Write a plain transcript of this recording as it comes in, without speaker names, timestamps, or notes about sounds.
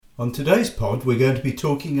On today's pod, we're going to be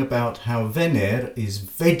talking about how Venner is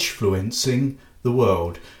vegfluencing the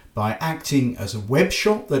world by acting as a web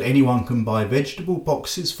shop that anyone can buy vegetable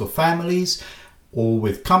boxes for families, or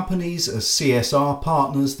with companies as CSR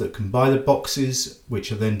partners that can buy the boxes,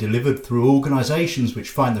 which are then delivered through organisations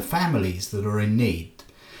which find the families that are in need.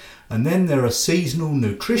 And then there are seasonal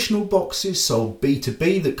nutritional boxes sold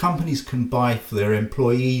B2B that companies can buy for their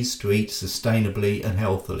employees to eat sustainably and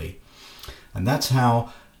healthily. And that's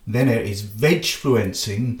how Venner is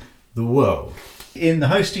vegfluencing the world. In the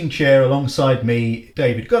hosting chair alongside me,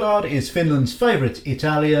 David Goddard, is Finland's favourite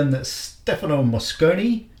Italian, Stefano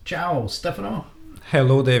Mosconi. Ciao, Stefano.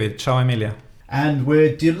 Hello, David. Ciao, Emilia. And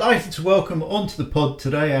we're delighted to welcome onto the pod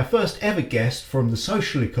today our first ever guest from the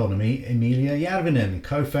social economy, Emilia Järvinen,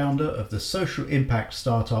 co-founder of the social impact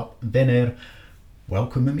startup Venner.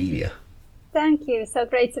 Welcome, Emilia. Thank you. So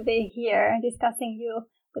great to be here discussing you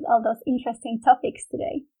with all those interesting topics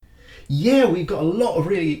today. Yeah, we've got a lot of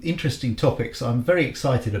really interesting topics I'm very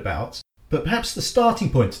excited about. But perhaps the starting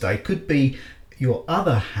point today could be your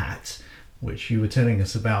other hat, which you were telling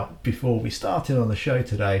us about before we started on the show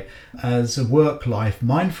today, as a work-life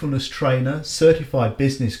mindfulness trainer, certified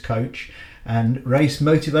business coach, and race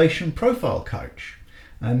motivation profile coach.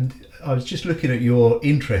 And I was just looking at your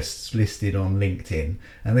interests listed on LinkedIn,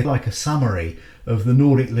 and they're like a summary of the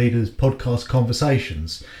Nordic Leaders podcast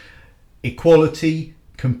conversations. Equality,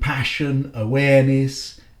 compassion,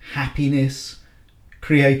 awareness, happiness,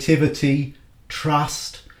 creativity,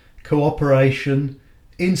 trust, cooperation,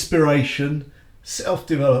 inspiration,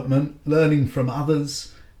 self-development, learning from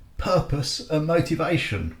others, purpose and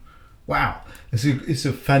motivation. Wow, it's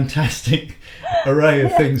a fantastic array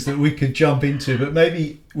of things that we could jump into, but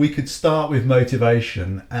maybe we could start with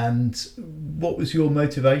motivation. And what was your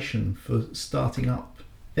motivation for starting up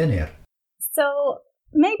Venner? So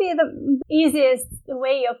maybe the easiest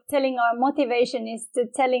way of telling our motivation is to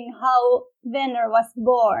telling how Venner was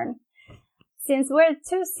born. Since we're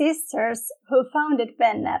two sisters who founded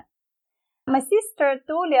Venner. My sister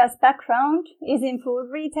Tuulia's background is in food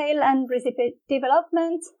retail and recipe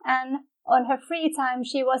development, and on her free time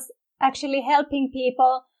she was actually helping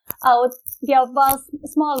people out via a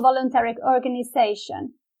small voluntary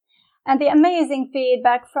organization. And the amazing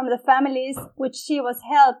feedback from the families which she was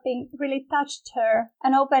helping really touched her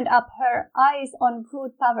and opened up her eyes on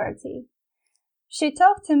food poverty. She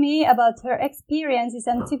talked to me about her experiences,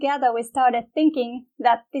 and together we started thinking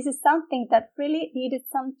that this is something that really needed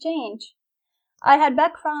some change. I had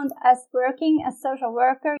background as working as social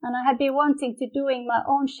worker, and I had been wanting to doing my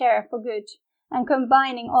own share for good and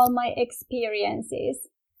combining all my experiences.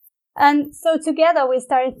 And so together we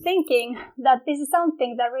started thinking that this is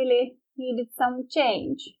something that really needed some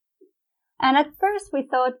change. And at first we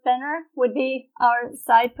thought Venner would be our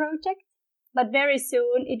side project. But very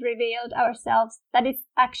soon it revealed ourselves that it's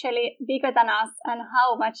actually bigger than us and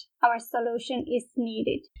how much our solution is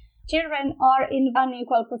needed. Children are in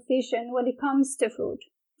unequal position when it comes to food.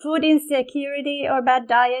 Food insecurity or bad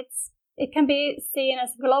diets, it can be seen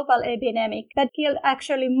as a global epidemic that kills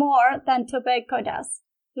actually more than tobacco does.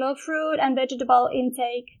 Low fruit and vegetable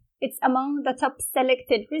intake, it's among the top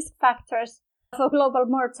selected risk factors for global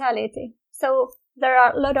mortality. So there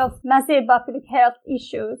are a lot of massive public health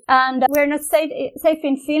issues, and we're not safe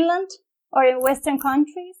in Finland or in Western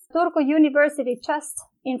countries. Turku University just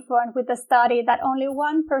informed with a study that only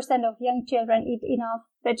 1% of young children eat enough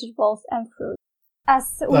vegetables and fruit.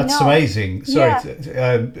 That's amazing. Sorry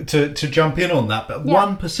to jump in on that, but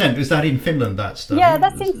 1%, is that in Finland, that study? Yeah,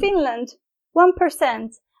 that's in Finland,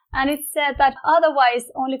 1%. And it said that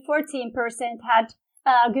otherwise only 14% had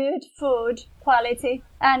good food quality,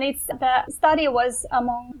 and the study was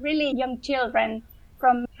among really young children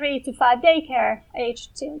from 3 to 5 daycare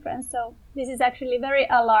aged children. So this is actually very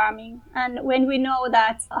alarming. And when we know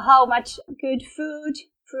that how much good food,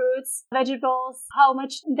 fruits, vegetables, how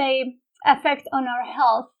much they affect on our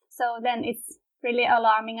health, so then it's really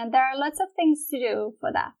alarming, and there are lots of things to do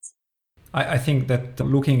for that. I think that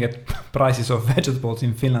looking at prices of vegetables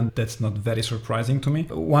in Finland, that's not very surprising to me.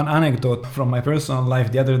 One anecdote from my personal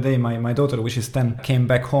life, the other day my daughter, which is 10, came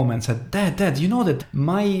back home and said, Dad, you know that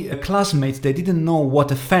my classmates, they didn't know what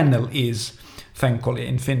a fennel is, fennkoli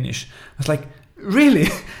in Finnish. I was like, really?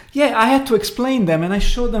 Yeah, I had to explain them, and I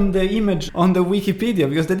showed them the image on the Wikipedia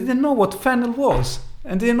because they didn't know what fennel was.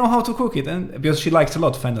 And didn't know how to cook it, and because she likes a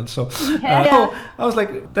lot fennel, so I was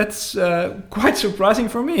like, that's quite surprising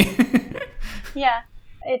for me. Yeah,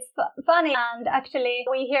 it's funny, and actually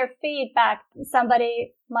we hear feedback.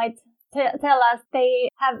 Somebody might tell us they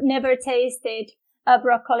have never tasted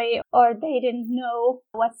broccoli, or they didn't know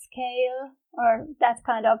what scale or that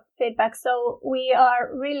kind of feedback. So we are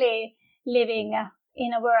really living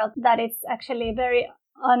in a world that is actually very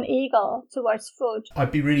unequal towards food.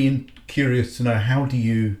 I'd be really curious to know, how do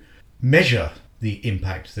you measure the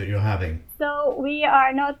impact that you're having? So we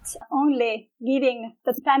are not only giving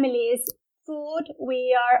the families food,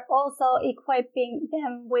 we are also equipping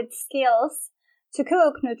them with skills to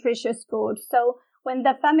cook nutritious food. So when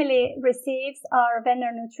the family receives our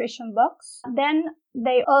Venner nutrition box, then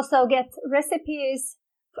they also get recipes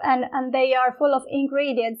and they are full of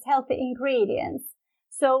ingredients, healthy ingredients.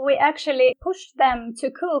 So we actually push them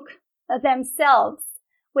to cook themselves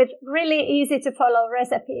with really easy to follow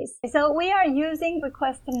recipes. So we are using the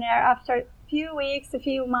questionnaire after a few weeks, a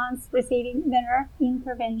few months receiving Venner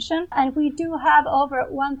intervention. And we do have over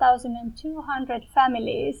 1,200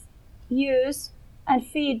 families use and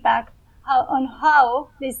feedback on how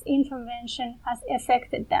this intervention has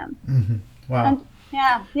affected them. Mm-hmm. Wow. And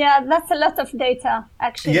yeah, that's a lot of data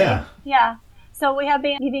actually. Yeah. So we have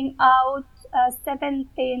been giving out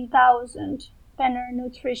 17,000 Venner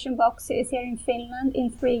nutrition boxes here in Finland in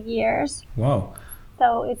 3 years. Wow.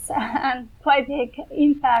 So it's a quite big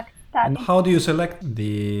impact. And how do you select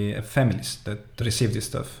the families that receive this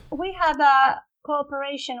stuff? We have a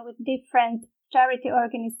cooperation with different charity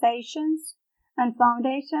organizations and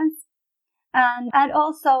foundations and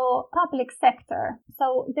also public sector.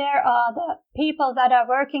 So there are the people that are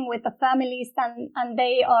working with the families and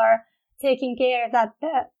they are taking care that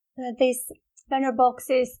these Venner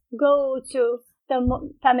boxes go to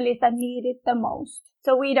the families that need it the most.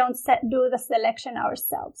 So we don't do the selection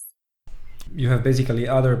ourselves. You have basically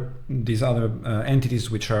these other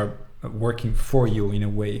entities which are working for you in a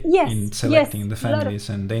way in selecting the families,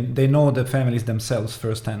 and they know the families themselves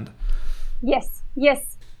firsthand. Yes.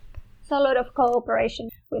 So a lot of cooperation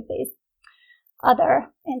with these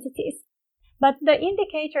other entities. But the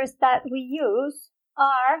indicators that we use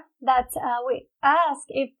are that we ask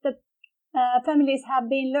if the families have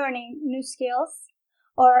been learning new skills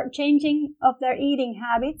or changing of their eating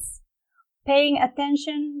habits, paying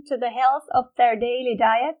attention to the health of their daily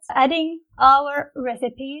diet, adding our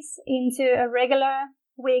recipes into a regular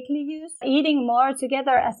weekly use, eating more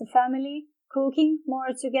together as a family, cooking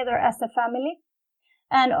more together as a family.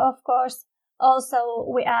 And of course, also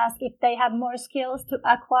we ask if they have more skills to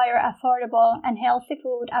acquire affordable and healthy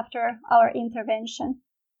food after our intervention.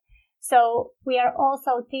 So we are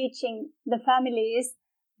also teaching the families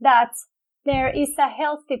that there is a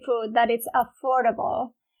healthy food that is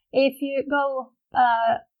affordable. If you go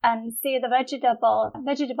and see the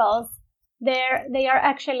vegetables, they are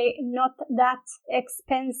actually not that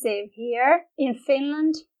expensive here in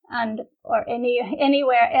Finland or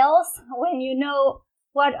anywhere else. When you know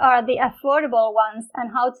what are the affordable ones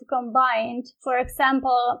and how to combine, for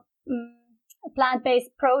example,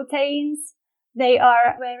 plant-based proteins, they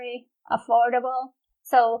are very affordable.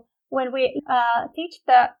 So when we teach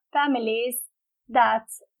the families that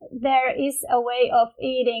there is a way of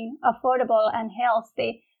eating affordable and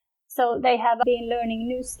healthy, so they have been learning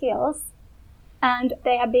new skills and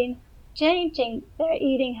they have been changing their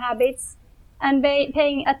eating habits and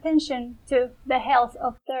paying attention to the health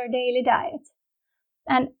of their daily diet.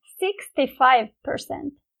 And 65%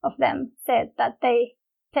 of them said that they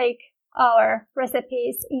take our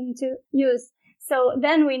recipes into use. So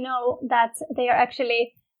then we know that they are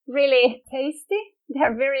actually really tasty.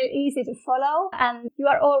 They're very easy to follow and you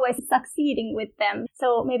are always succeeding with them.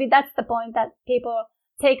 So maybe that's the point, that people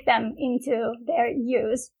take them into their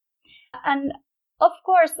use. And of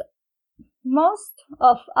course, most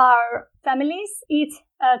of our families eat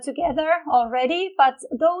together already, but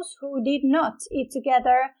those who did not eat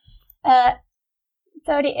together,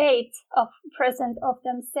 38% of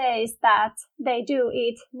them says that they do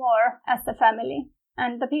eat more as a family.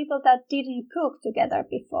 And the people that didn't cook together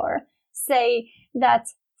before say that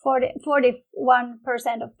 41%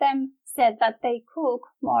 of them said that they cook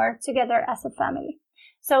more together as a family.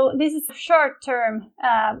 So this is short-term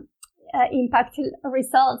impact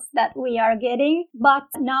results that we are getting. But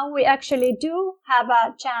now we actually do have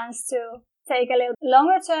a chance to take a little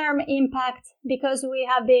longer term impact because we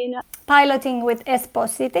have been piloting with Espoo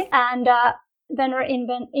City and Venner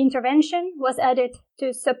intervention was added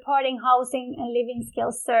to supporting housing and living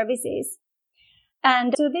skills services.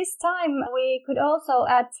 And to this time, we could also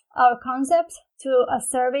add our concept to a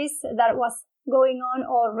service that was going on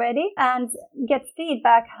already and get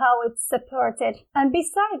feedback how it's supported. And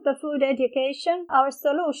besides the food education, our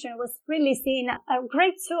solution was really seen a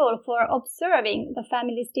great tool for observing the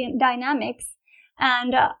family's dynamics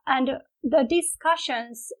and the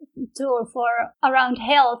discussions tool for around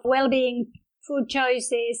health, well-being, food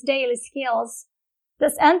choices, daily skills,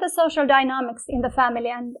 and the social dynamics in the family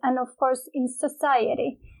and of course in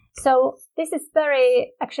society. So this is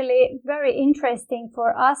actually very interesting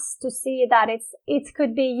for us to see that it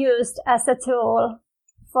could be used as a tool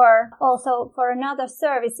for another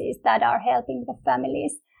services that are helping the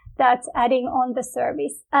families, that's adding on the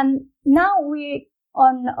service. And now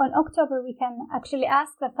on October, we can actually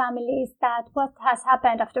ask the families that what has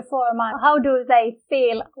happened after 4 months, how do they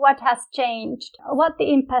feel, what has changed, what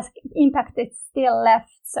the impact is still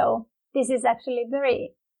left. So this is actually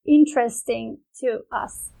very interesting to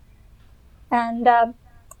us. And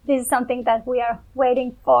this is something that we are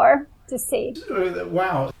waiting for to see.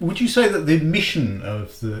 Wow. Would you say that the mission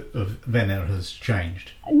of Venner has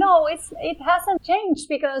changed? No, it hasn't changed,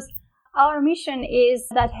 because our mission is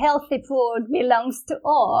that healthy food belongs to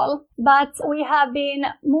all. But we have been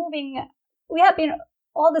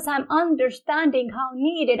all the time understanding how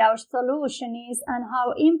needed our solution is and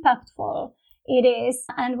how impactful it is.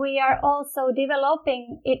 And we are also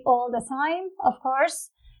developing it all the time, of course,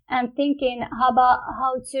 and thinking about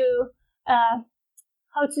how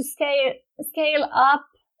to scale up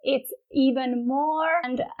it even more.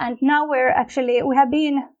 And now we have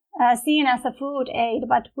been seen as a food aid,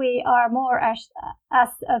 but we are more as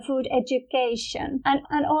a food education.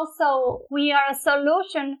 And also we are a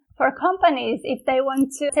solution for companies if they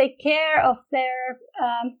want to take care of their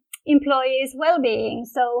employees' well-being.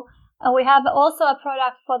 So we have also a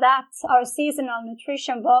product for that, our seasonal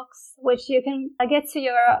nutrition box, which you can get to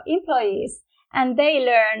your employees, and they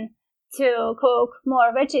learn to cook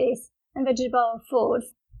more veggies and vegetable foods.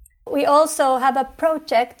 We also have a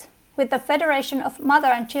project with the Federation of Mother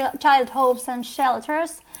and Child Homes and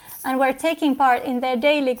Shelters, and we're taking part in their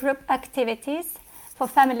daily group activities for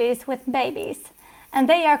families with babies. And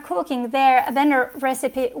they are cooking their Venner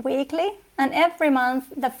recipe weekly, and every month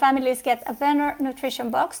the families get a Venner nutrition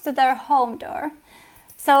box to their home door.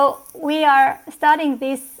 So we are studying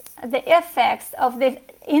the effects of this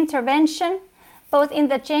intervention, both in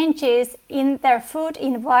the changes in their food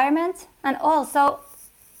environment and also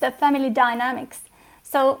the family dynamics.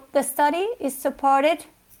 So the study is supported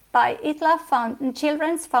by ITLA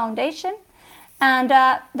Children's Foundation, and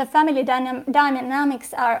the family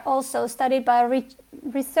dynamics are also studied by a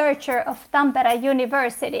researcher of Tampere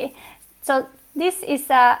University. So this is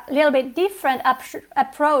a little bit different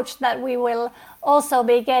approach that we will also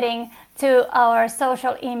be getting to our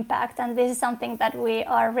social impact, and this is something that we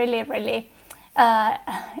are really, really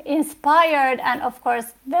inspired, and of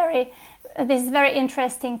course this is very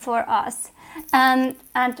interesting for us. And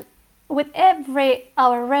with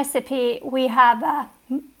our recipe, we have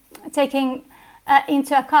taken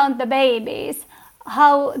into account the babies,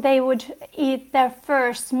 how they would eat their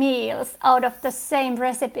first meals out of the same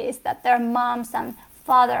recipes that their moms and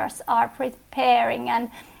fathers are preparing, and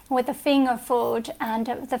with the finger food and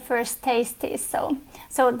the first tastes.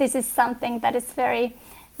 So this is something that is very,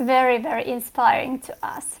 very, very inspiring to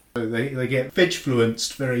us. They get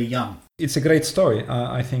veg-fluenced very young. It's a great story.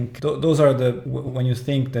 I think those are when you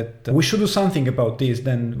think that we should do something about this,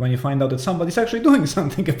 then when you find out that somebody's actually doing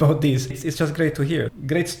something about this, it's just great to hear.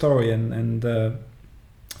 Great story and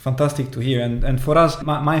fantastic to hear. And for us,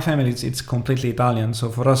 my family, it's completely Italian. So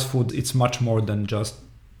for us, food, it's much more than just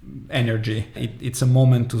energy. It's a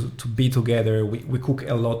moment to be together. We cook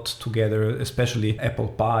a lot together, especially apple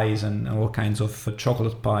pies and all kinds of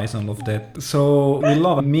chocolate pies and all of that. So we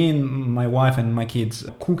love, me and my wife and my kids,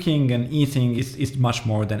 cooking and eating is much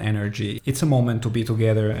more than energy. It's a moment to be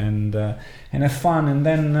together and have fun, and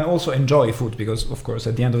then also enjoy food, because of course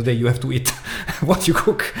at the end of the day you have to eat what you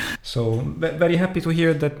cook. So very happy to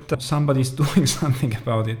hear that somebody's doing something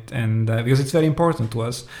about it, and because it's very important to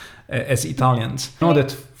us as Italians. Know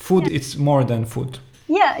that food, it's more than food.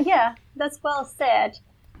 Yeah, that's well said.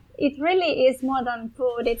 It really is more than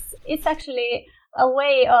food. It's actually a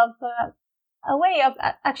way of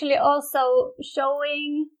actually also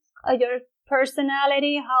showing your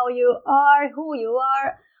personality, how you are,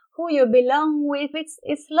 who you belong with.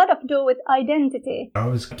 It's a lot of do with identity. I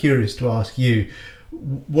was curious to ask you,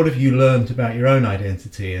 what have you learned about your own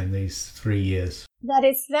identity in these 3 years? That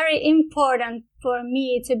it's very important for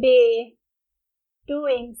me to be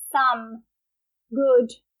doing some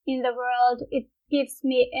good in the world. It gives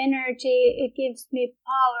me energy, it gives me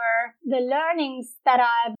power. The learnings that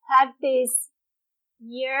I've had these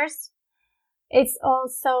years, it's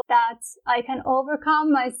also that I can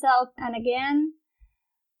overcome myself and again.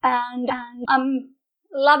 And I'm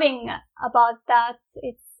loving about that.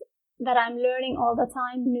 It's that I'm learning all the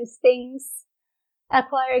time new things,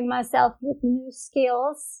 acquiring myself with new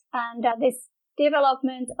skills, and this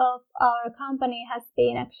development of our company has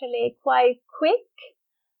been actually quite quick.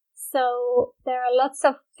 So there are lots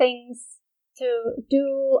of things to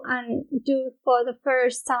do and do for the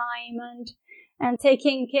first time, and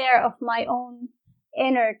taking care of my own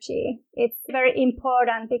energy. It's very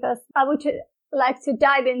important because I would like to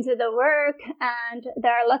dive into the work and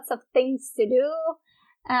there are lots of things to do.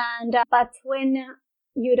 But when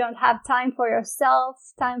you don't have time for yourself,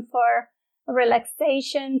 time for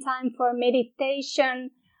relaxation, time for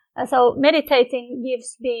meditation, so meditating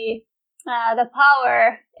gives me the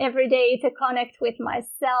power every day to connect with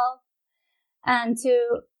myself and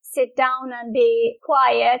to sit down and be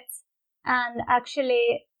quiet. And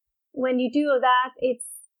actually, when you do that,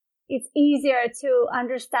 it's easier to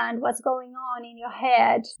understand what's going on in your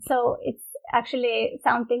head. So it's actually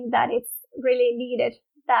something that is really needed,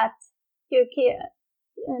 that you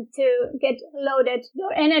to get loaded,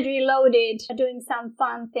 your energy loaded, doing some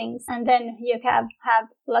fun things, and then you have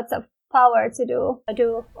lots of power to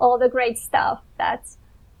do all the great stuff that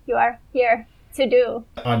you are here to do.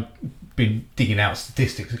 I've been digging out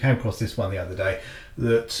statistics. I came across this one the other day,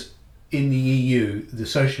 that in the EU, the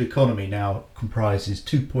social economy now comprises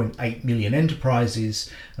 2.8 million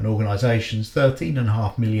enterprises and organisations,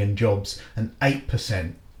 13.5 million jobs, and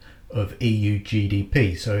 8% of EU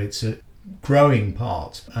GDP. So it's a growing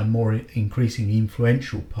part and more increasingly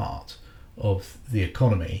influential part of the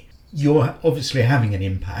economy. You're obviously having an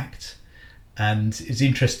impact, and it's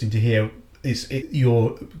interesting to hear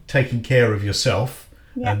you're taking care of yourself,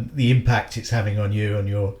 yeah, and the impact it's having on you and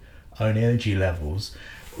your own energy levels.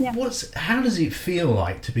 Yeah. How does it feel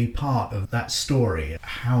like to be part of that story?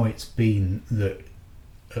 How it's been that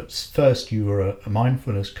at first you were a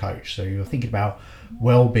mindfulness coach, so you were thinking about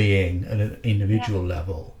well-being at an individual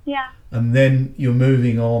level. Yeah. And then you're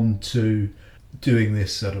moving on to doing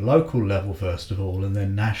this at a local level first of all, and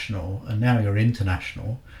then national, and now you're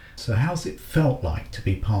international. So how's it felt like to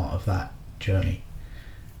be part of that journey?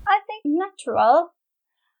 I think natural.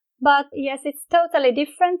 But yes, it's totally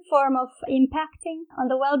different form of impacting on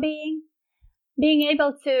the well-being. Being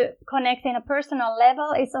able to connect in a personal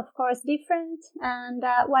level is of course different. And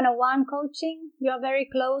one-on-one coaching, you're very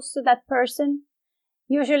close to that person,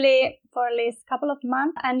 usually for at least a couple of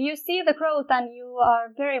months. And you see the growth and you are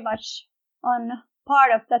very much on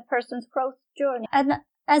part of that person's growth journey. And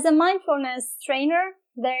as a mindfulness trainer,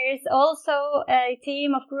 there is also a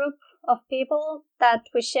team of group of people that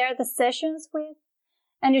we share the sessions with.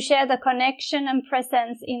 And you share the connection and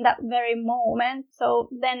presence in that very moment. So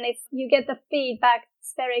then you get the feedback.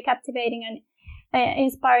 It's very captivating and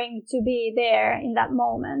inspiring to be there in that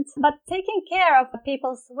moment. But taking care of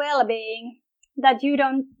people's well-being that you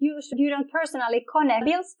don't personally connect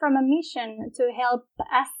builds from a mission to help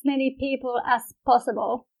as many people as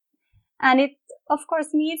possible. And it, of course,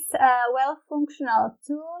 needs a well-functional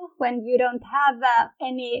tool when you don't have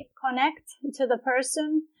any connect to the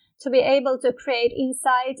person, to be able to create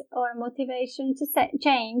insight or motivation to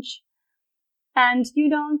change. And you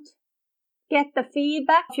don't get the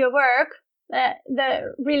feedback of your work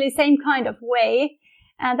the really same kind of way.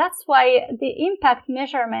 And that's why the impact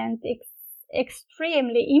measurement is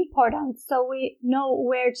extremely important, so we know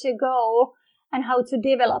where to go and how to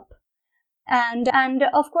develop. And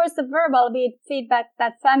of course, the verbal feedback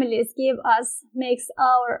that families give us makes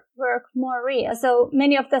our work more real. So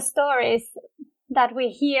many of the stories that we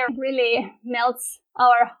hear really melts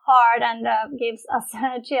our heart and gives us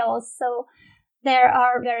chills. So there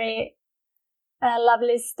are very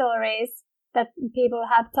lovely stories that people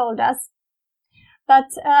have told us. But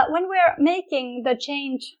when we're making the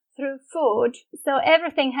change through food, so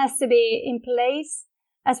everything has to be in place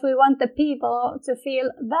as we want the people to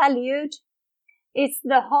feel valued. It's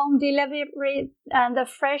the home delivery and the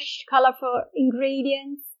fresh, colorful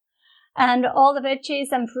ingredients and all the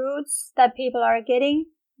veggies and fruits that people are getting,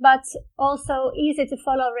 but also easy to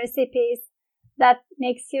follow recipes that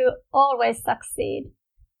makes you always succeed.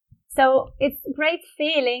 So it's a great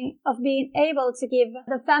feeling of being able to give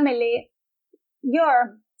the family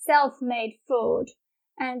your self-made food.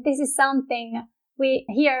 And this is something we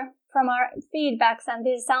hear from our feedbacks, and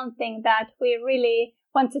this is something that we really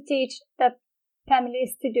want to teach the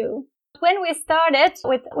families to do. When we started,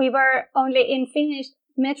 we were only in Finnish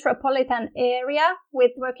metropolitan area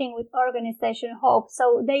with working with organization Hope.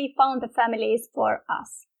 So they found the families for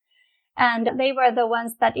us. And they were the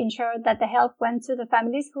ones that ensured that the help went to the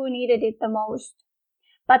families who needed it the most.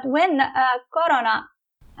 But when Corona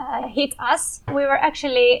hit us, we were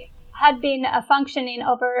had been functioning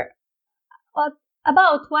over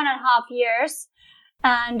about 1.5 years.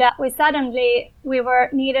 And we were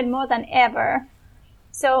needed more than ever.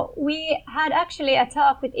 So we had actually a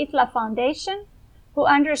talk with ITLA Foundation, who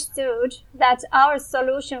understood that our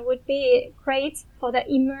solution would be great for the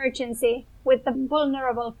emergency with the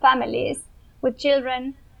vulnerable families with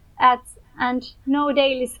children and no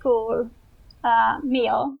daily school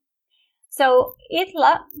meal. So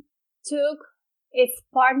ITLA took its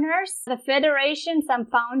partners, the federations and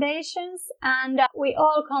foundations, and we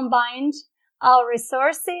all combined our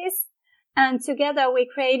resources, and together we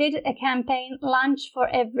created a campaign, Lunch for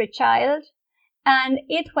Every Child, and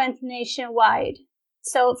it went nationwide.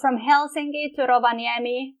 So from Helsinki to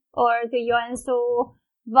Rovaniemi or to Joensuu,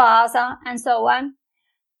 Vaasa, and so on.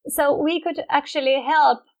 So we could actually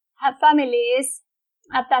help families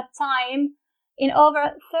at that time in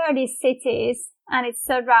over 30 cities and its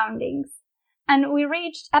surroundings. And we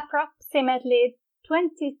reached approximately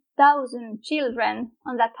 20,000 children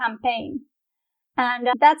on that campaign. And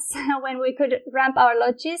that's when we could ramp our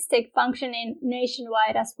logistic functioning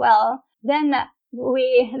nationwide as well. Then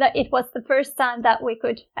it was the first time that we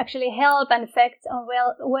could actually help and affect on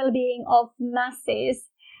well-being of masses,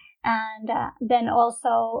 and then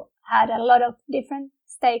also had a lot of different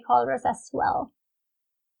stakeholders as well.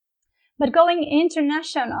 But going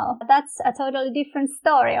international, that's a totally different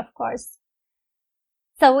story, of course.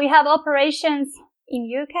 So we have operations in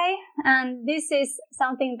UK, and this is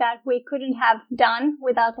something that we couldn't have done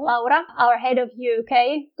without Laura. Our head of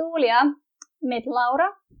UK, Tuulia, met Laura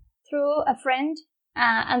through a friend,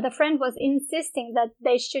 and the friend was insisting that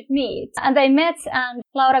they should meet. And they met, and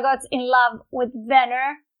Laura got in love with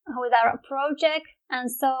Venner, with our project,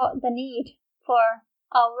 and saw the need for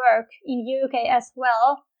our work in UK as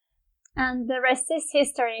well. And the rest is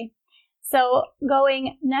history. So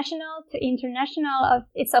going national to international,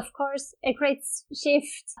 it's of course a great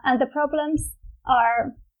shift, and the problems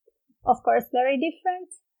are of course very different,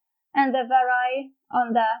 and they vary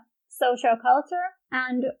on the social culture.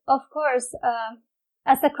 And of course,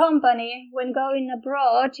 as a company, when going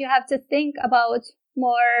abroad, you have to think about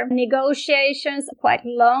more negotiations, quite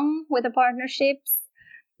long with the partnerships.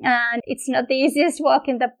 And it's not the easiest walk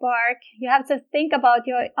in the park. You have to think about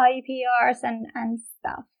your IPRs and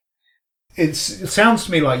stuff. It sounds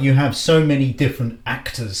to me like you have so many different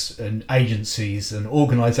actors and agencies and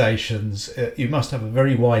organisations. You must have a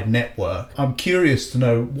very wide network. I'm curious to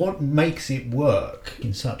know what makes it work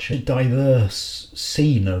in such a diverse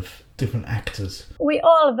scene of different actors. We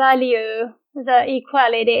all value the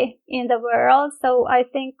equality in the world. So I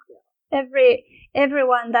think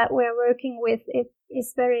everyone that we're working with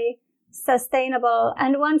is very sustainable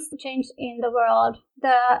and wants to change in the world.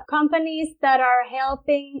 The companies that are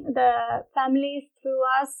helping the families through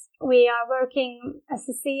us, we are working as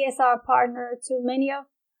a CSR partner to many of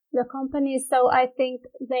the companies. So I think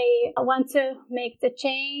they want to make the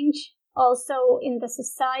change also in the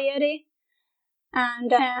society.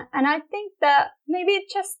 And I think that maybe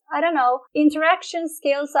just, interaction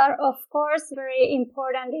skills are of course very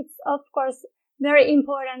important. It's of course very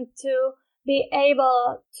important to be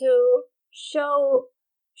able to show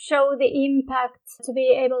the impact, to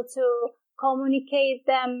be able to communicate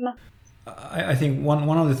them. I think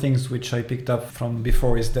one of the things which I picked up from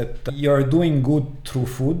before is that you're doing good through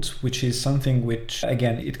food, which is something which,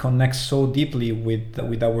 again, it connects so deeply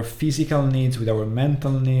with our physical needs, with our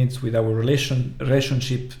mental needs, with our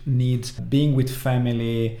relationship needs, being with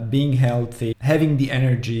family, being healthy, having the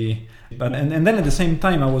energy. But and then at the same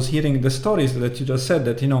time, I was hearing the stories that you just said,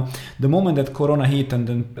 that the moment that Corona hit and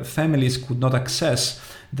then families could not access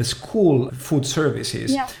the school food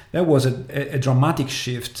services, there was a dramatic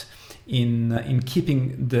shift in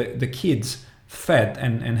keeping the kids fed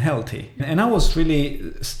and healthy. And I was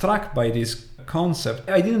really struck by this concept.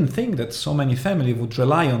 I didn't think that so many families would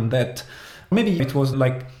rely on that. Maybe it was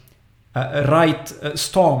like a right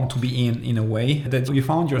storm to be in a way, that you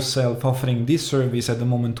found yourself offering this service at the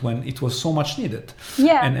moment when it was so much needed.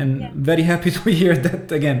 Very happy to hear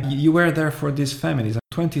that, again, you were there for these families.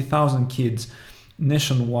 20,000 kids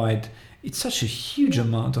nationwide. It's such a huge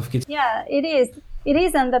amount of kids. Yeah, it is. It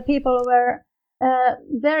is, and the people were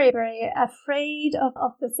very, very afraid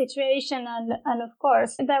of the situation. And of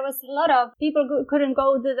course, there was a lot of people who couldn't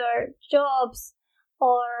go to their jobs,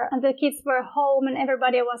 and the kids were home, and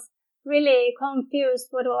everybody was really confused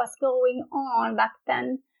what was going on back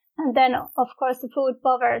then. And then, of course, the food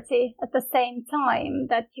poverty at the same time,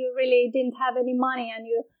 that you really didn't have any money and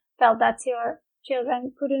you felt that your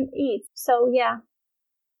children couldn't eat. So yeah,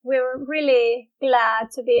 we were really glad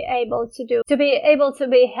to be able to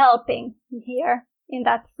be helping here in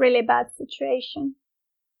that really bad situation.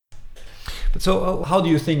 So how do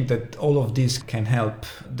you think that all of this can help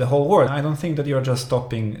the whole world? I don't think that you're just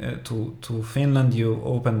stopping to Finland. You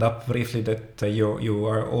opened up briefly that you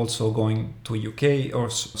are also going to UK or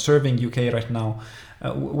serving UK right now.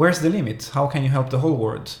 Where's the limit? How can you help the whole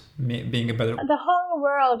world being a better? The whole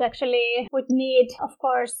world actually would need, of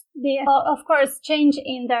course, change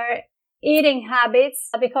in their eating habits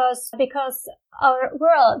because our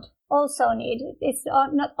world also need it. It's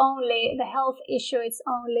not only the health issue, it's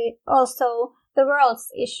also the world's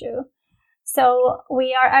issue. So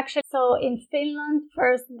we are actually in Finland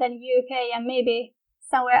first, then UK, and maybe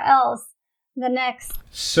somewhere else the next.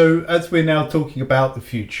 So as we're now talking about the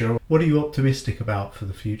future, what are you optimistic about for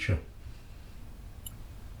the future?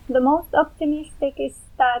 The most optimistic is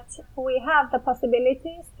that we have the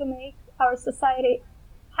possibilities to make our society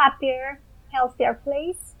happier, healthier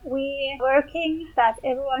place. We are working that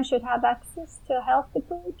everyone should have access to healthy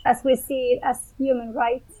food as we see it as human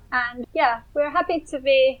rights. And we're happy to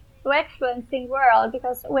be influencing world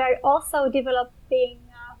because we're also developing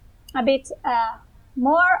a bit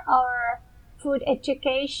more our food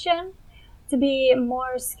education to be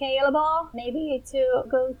more scalable, maybe to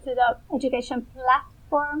go to the education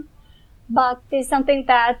platform. But it's something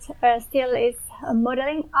that still is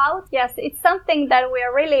modeling out. Yes, it's something that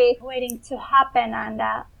we're really waiting to happen and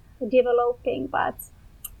developing. But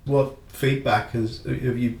what feedback has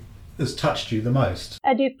touched you the most?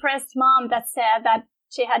 A depressed mom that said that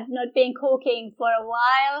she had not been cooking for a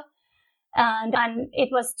while, and it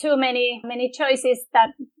was too many choices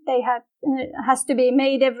that they has to be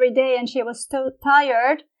made every day, and she was so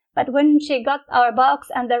tired. But when she got our box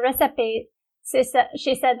and the recipe, she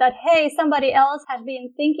said that, hey, somebody else has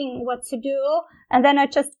been thinking what to do, and then I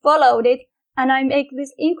just followed it, and I make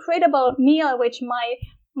this incredible meal which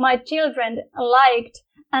my children liked,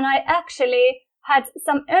 and I actually had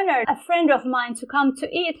some honor, a friend of mine, to come to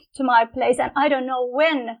eat to my place, and I don't know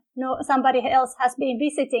when somebody else has been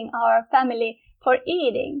visiting our family for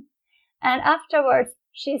eating. And afterwards,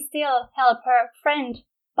 she still helped her friend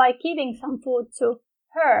by giving some food to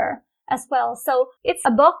her as well. So it's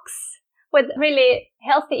a box with really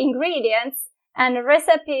healthy ingredients and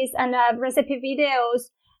recipes and recipe videos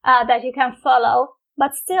that you can follow.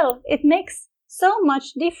 But still, it makes so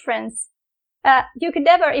much difference. You could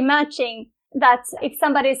never imagine that if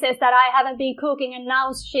somebody says that I haven't been cooking and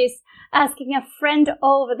now she's asking a friend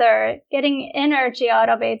over there, getting energy out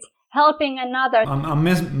of it, helping another. I'm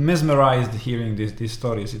mesmerized hearing these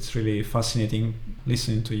stories. It's really fascinating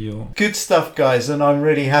listening to you. Good stuff, guys, and I'm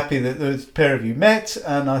really happy that the pair of you met,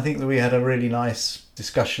 and I think that we had a really nice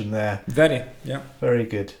discussion there. Very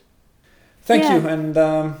good. Thank you, and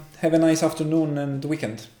have a nice afternoon and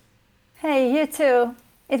weekend. Hey, you too.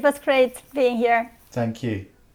 It was great being here. Thank you.